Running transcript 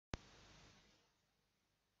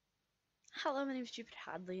Hello, my name is Jupi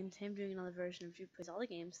Hadley, and today I'm doing another version of Jupi Plays All the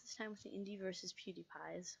Games, this time with the Indie vs.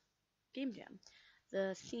 Pewdiepie's Game Jam.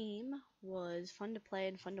 The theme was fun to play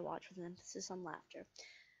and fun to watch with an emphasis on laughter.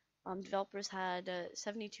 Developers had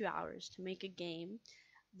 72 hours to make a game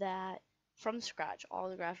that, from scratch, all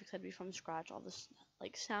the graphics had to be from scratch, all the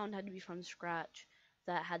sound had to be from scratch,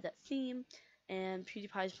 that had that theme, and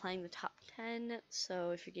PewDiePie is playing the top 10, so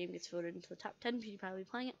if your game gets voted into the top 10, PewDiePie will be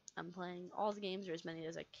playing it. I'm playing all the games, or as many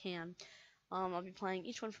as I can. I'll be playing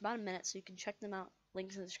each one for about a minute, so you can check them out.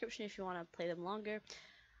 Links in the description if you want to play them longer.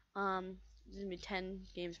 There's going to be 10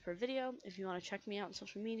 games per video. If you want to check me out on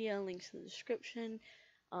social media, links in the description,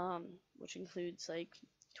 which includes like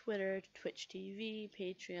Twitter, Twitch TV,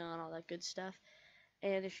 Patreon, all that good stuff.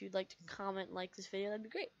 And if you'd like to comment and like this video, that'd be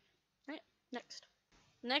great. Alright, next.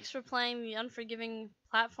 Next, we're playing the Unforgiving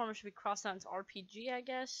platform. It should be crossed out into RPG, I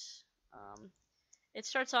guess. It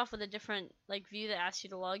starts off with a different view that asks you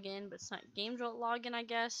to log in, but it's not Game Jolt login, I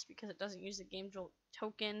guess, because it doesn't use the Game Jolt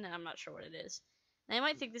token, and I'm not sure what it is. Now, you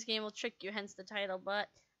might think this game will trick you, hence the title, but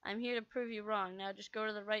I'm here to prove you wrong. Now just go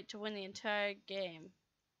to the right to win the entire game.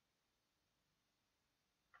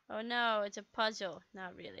 Oh no, it's a puzzle.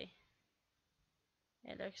 Not really.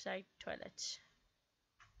 It looks like toilets.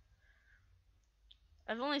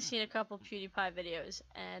 I've only seen a couple PewDiePie videos,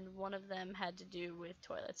 and one of them had to do with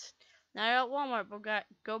toilets. Now you're at Walmart, but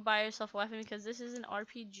go buy yourself a weapon because this is an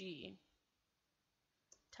RPG.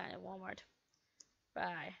 Tiny Walmart.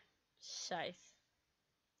 Buy. Scythe.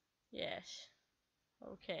 Yes.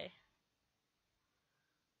 Okay.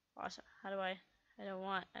 Awesome. How do I don't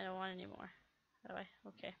want anymore. How do I?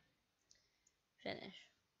 Okay. Finish.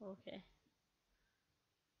 Okay.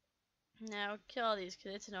 Now kill all these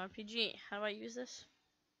because it's an RPG. How do I use this?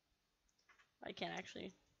 I can't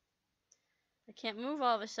actually. I can't move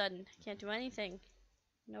all of a sudden. I can't do anything.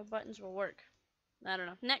 No buttons will work. I don't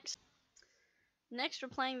know. Next, we're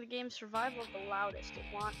playing the game Survival of the Loudest.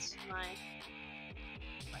 It wants my...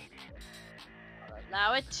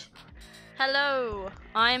 Allow it. Hello.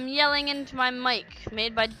 I'm yelling into my mic.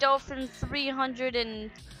 Made by Dolphin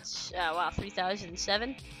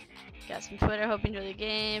 3007. Got some Twitter. Hope you enjoy the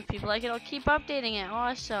game. If people like it, I'll keep updating it.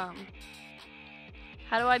 Awesome.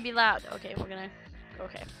 How do I be loud? Okay, we're gonna...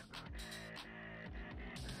 Okay.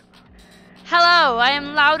 Hello, I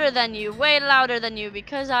am louder than you, way louder than you,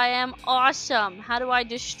 because I am awesome. How do I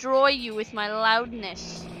destroy you with my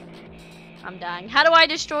loudness? I'm dying. How do I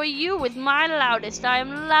destroy you with my loudest? I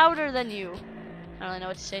am louder than you. I don't really know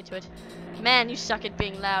what to say to it. Man, you suck at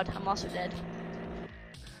being loud. I'm also dead.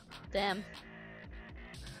 Damn.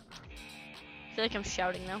 I feel like I'm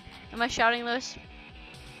shouting though. Am I shouting, Lewis?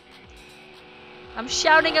 I'm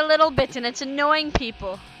shouting a little bit and it's annoying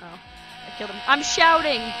people. Oh, I killed him. I'm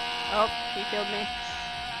shouting! Oh, he killed me.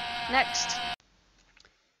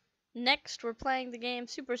 Next, we're playing the game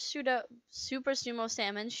Super Sumo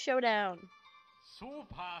Salmon Showdown.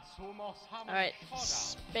 Alright,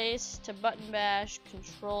 space to button bash,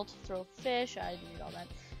 control to throw fish. I didn't need all that.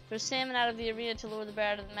 Throw salmon out of the arena to lure the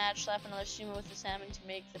bear out of the match. Slap another sumo with the salmon to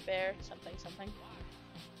make the bear something.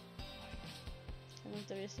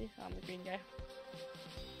 WC? I'm the green guy.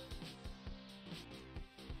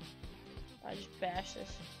 I just bash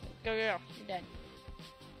this. Go, you're dead.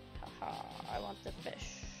 Haha, I want the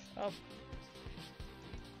fish. Oh.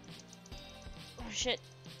 Oh shit.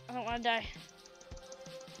 I don't want to die.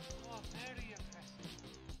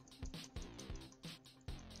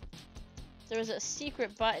 There was a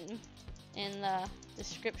secret button in the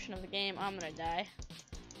description of the game. I'm gonna die.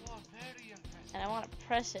 And I want to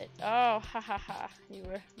press it. Oh, ha. You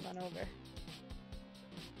were run over.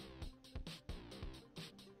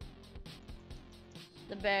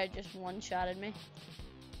 The bear just one-shotted me.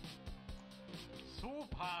 Okay.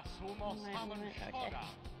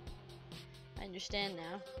 I understand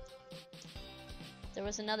now. There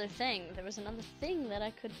was another thing. That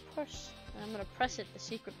I could push. And I'm gonna press it, the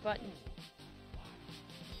secret button.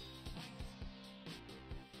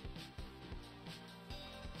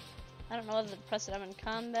 I don't know whether to press it I'm in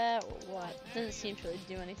combat or what. It doesn't seem to really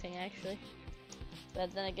do anything actually.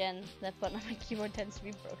 But then again, that button on my keyboard tends to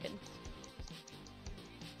be broken.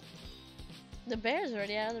 The bear's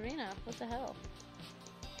already out of the arena. What the hell?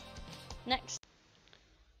 Next,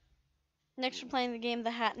 we're playing the game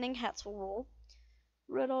The Hattening. Hats will roll.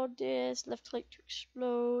 Red all disc, left click to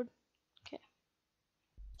explode. Okay.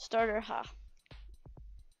 Starter, ha.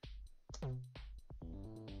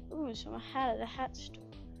 Ooh, so I'm a hat at a hat store.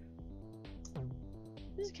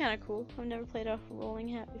 This is kind of cool. I've never played a rolling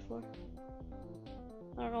hat before.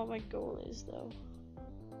 I don't know what my goal is though.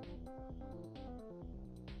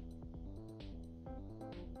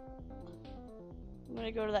 I'm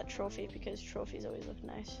gonna go to that trophy because trophies always look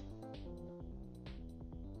nice.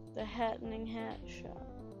 The Hattening Hat Shop.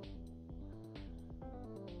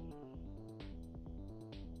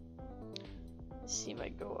 Let's see my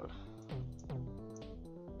goal.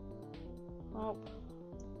 Oh.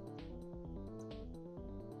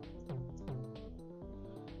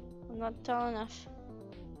 I'm not tall enough.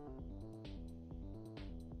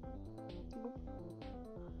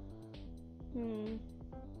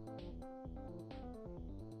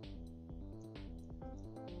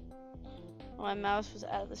 My mouse was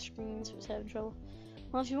out of the screen, so I was having trouble.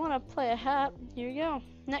 Well, if you want to play a hat, here you go.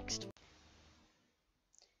 Next,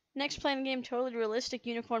 playing the game Totally Realistic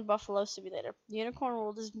Unicorn Buffalo Simulator. The unicorn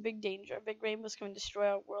world is in big danger. A big rainbow is coming to destroy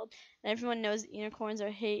our world, and everyone knows that unicorns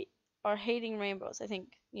are hating rainbows. I think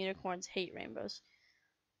unicorns hate rainbows.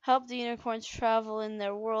 Help the unicorns travel in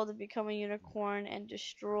their world and become a unicorn and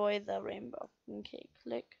destroy the rainbow. Okay,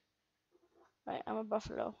 click. Right, I'm a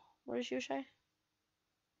buffalo. Where's Jupi?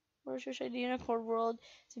 Where's Jupi? The unicorn world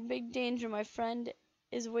is in big danger. My friend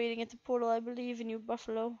is waiting at the portal. I believe in you,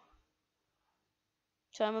 buffalo.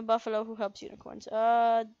 So I'm a buffalo who helps unicorns.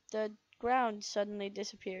 The ground suddenly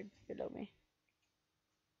disappeared below me.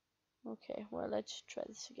 Okay, well, let's try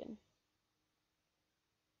this again.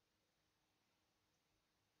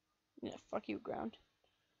 Yeah, fuck you, ground.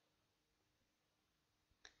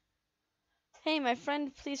 Hey, my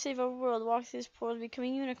friend, please save our world. Walk through this portal to become a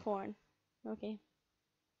unicorn. Okay.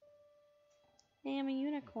 Hey, I'm a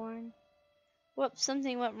unicorn. Whoops,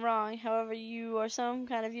 something went wrong. However, you are some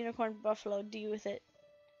kind of unicorn buffalo. Deal with it.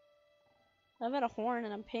 I've got a horn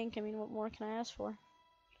and I'm pink. I mean, what more can I ask for?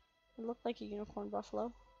 I look like a unicorn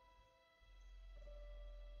buffalo.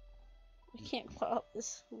 I can't climb up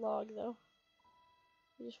this log, though.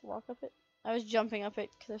 I just walk up it. I was jumping up it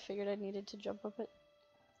because I figured I needed to jump up it.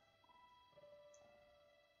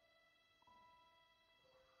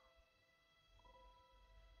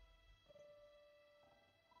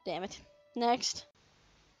 Damn it. Next.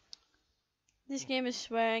 This game is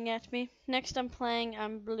swearing at me. Next I'm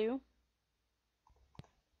blue.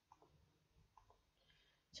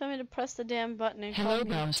 Tell me to press the damn button and Hello,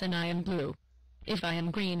 Bounce, and I am blue. If I am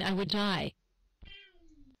green, I would die.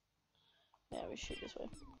 Yeah, we shoot this way.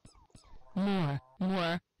 More.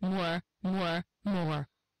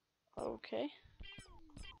 Okay.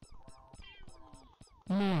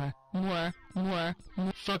 More.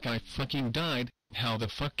 Fuck, I fucking died. How the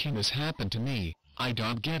fuck can this happen to me? I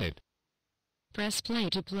don't get it. Press play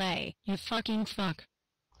to play, you fucking fuck.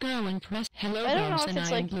 Go and press Hello, I don't know Bounce, if and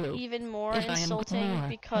it's I am like blue. even more If insulting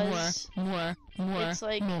because it's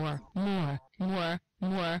like more.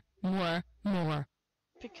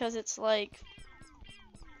 because it's like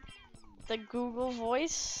the Google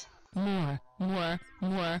voice. More.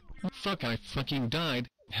 Fuck, I fucking died.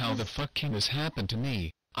 How the fuck can this happen to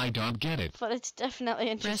me? I don't get it. But it's definitely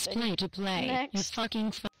Press interesting. play to play, Next. you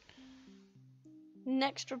fucking fuck.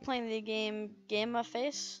 Next, we're playing the game Gamma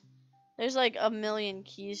Face. There's like a million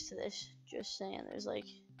keys to this. Just saying. There's like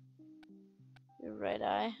your right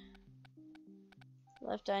eye,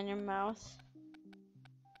 left eye in your mouth.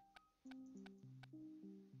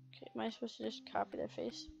 Okay, am I supposed to just copy their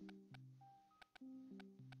face?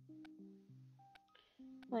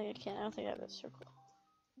 I think I can't. I don't think I have that circle.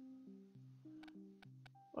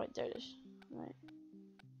 Wait, there it is. Right.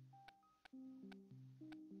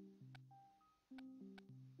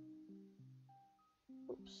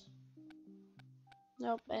 Oops.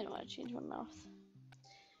 Nope, I didn't want to change my mouth.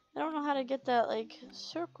 I don't know how to get that, like,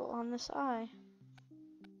 circle on this eye.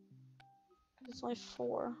 It's only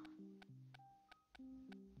 4.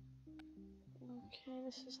 Okay,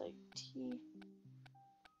 this is like T.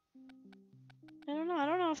 I don't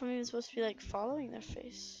know if I'm even supposed to be, like, following their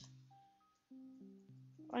face.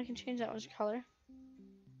 Or I can change that one's color.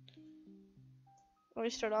 Or we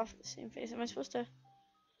start off with the same face. Am I supposed to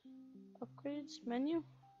upgrades menu?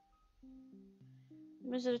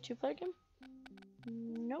 Is it a 2-player game?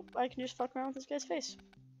 Nope, I can just fuck around with this guy's face.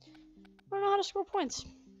 I don't know how to score points.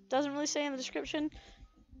 Doesn't really say in the description.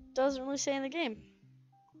 Doesn't really say in the game.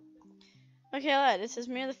 Okay, I lied. It says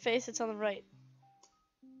mirror the face. It's on the right.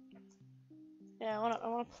 Yeah, I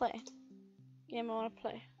wanna play. Game I wanna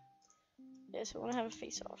play. Yeah, so I wanna have a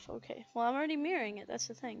face off. Okay. Well, I'm already mirroring it. That's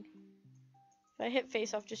the thing. If I hit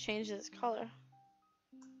face off, just changes its color.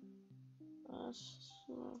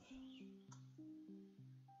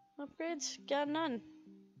 Upgrades? Got none.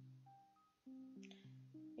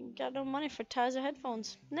 Got no money for ties or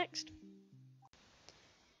headphones. Next,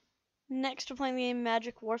 we're playing the game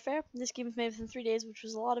Magic Warfare. This game was made within 3 days, which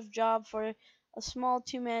was a lot of job for a small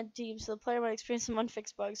two-man team so the player might experience some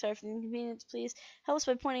unfixed bugs. Sorry for the inconvenience. Please help us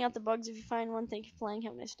by pointing out the bugs if you find one. Thank you for playing.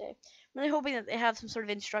 Have a nice day. I'm really hoping that they have some sort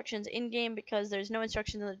of instructions in-game because there's no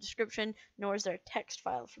instructions in the description, nor is there a text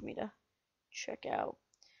file for me to check out.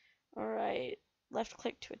 Alright, left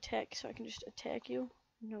click to attack so I can just attack you.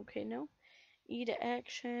 Okay, no. E to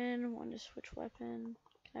action, 1 to switch weapon.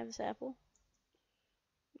 Can I have this apple?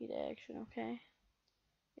 E to action, okay.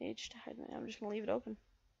 H to hide my... I'm just gonna leave it open.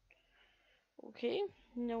 Okay,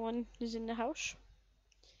 no one is in the house.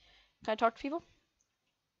 Can I talk to people?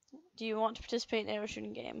 Do you want to participate in an arrow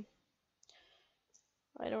shooting game?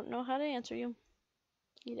 I don't know how to answer you.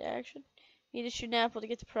 E to action. Need to shoot an apple to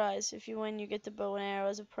get the prize. If you win, you get the bow and arrow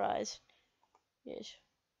as a prize. Yes.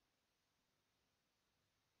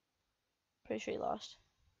 Pretty sure you lost.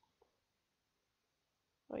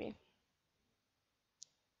 Okay.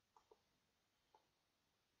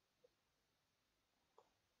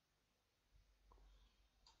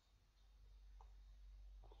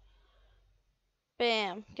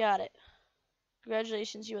 Bam. Got it.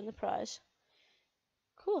 Congratulations, you win the prize.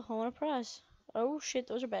 Cool, I won a prize. Oh shit,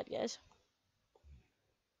 those are bad guys.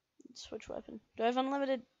 Let's switch weapon. Do I have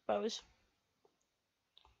unlimited bows?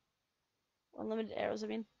 Unlimited arrows, I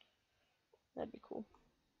mean. That'd be cool.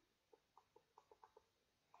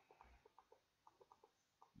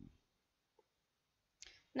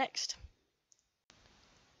 Next.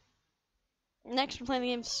 Next, we're playing the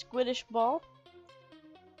game Squiddish Ball.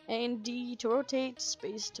 A and D to rotate,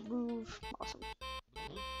 space to move. Awesome.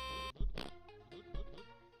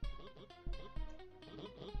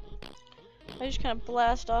 I just kind of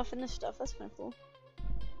blast off into stuff. That's kind of cool.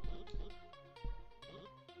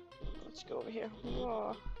 Let's go over here.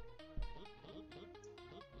 Whoa.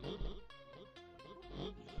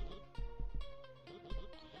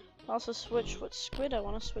 Also switch what squid I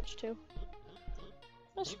want to switch to.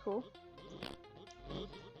 That's cool.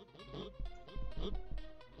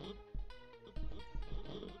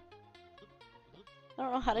 I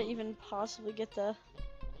don't know how to even possibly get the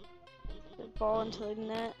ball into the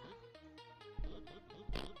net.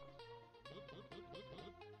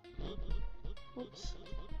 Oops.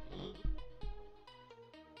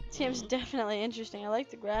 This game's definitely interesting. I like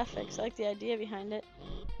the graphics. I like the idea behind it.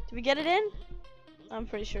 Did we get it in? I'm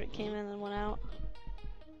pretty sure it came in and went out.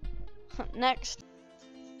 Next.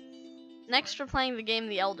 Next we're playing the game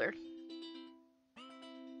The Elder.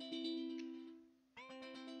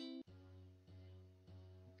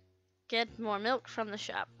 Get more milk from the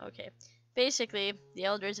shop. Okay. Basically, the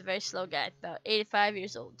Elder is a very slow guy. About 85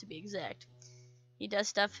 years old, to be exact. He does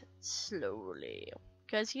stuff slowly.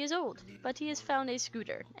 Because he is old. But he has found a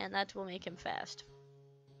scooter, and that will make him fast.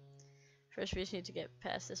 First, we just need to get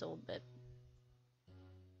past this old bit.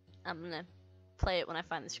 I'm gonna play it when I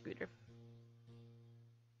find the scooter.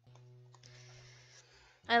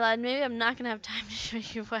 I lied. Maybe I'm not gonna have time to show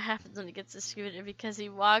you what happens when he gets the scooter because he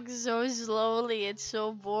walks so slowly. It's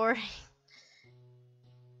so boring.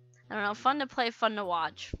 I don't know. Fun to play, fun to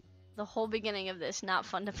watch. The whole beginning of this, not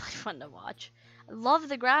fun to play, fun to watch. I love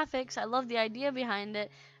the graphics. I love the idea behind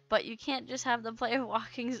it. But you can't just have the player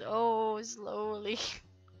walking so slowly.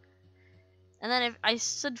 And then if I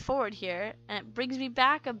stood forward here, and it brings me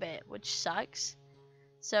back a bit, which sucks.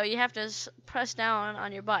 So you have to press down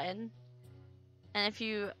on your button. And if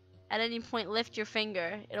you, at any point, lift your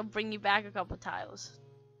finger, it'll bring you back a couple tiles.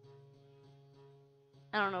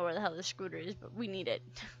 I don't know where the hell the scooter is, but we need it.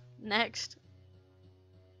 Next.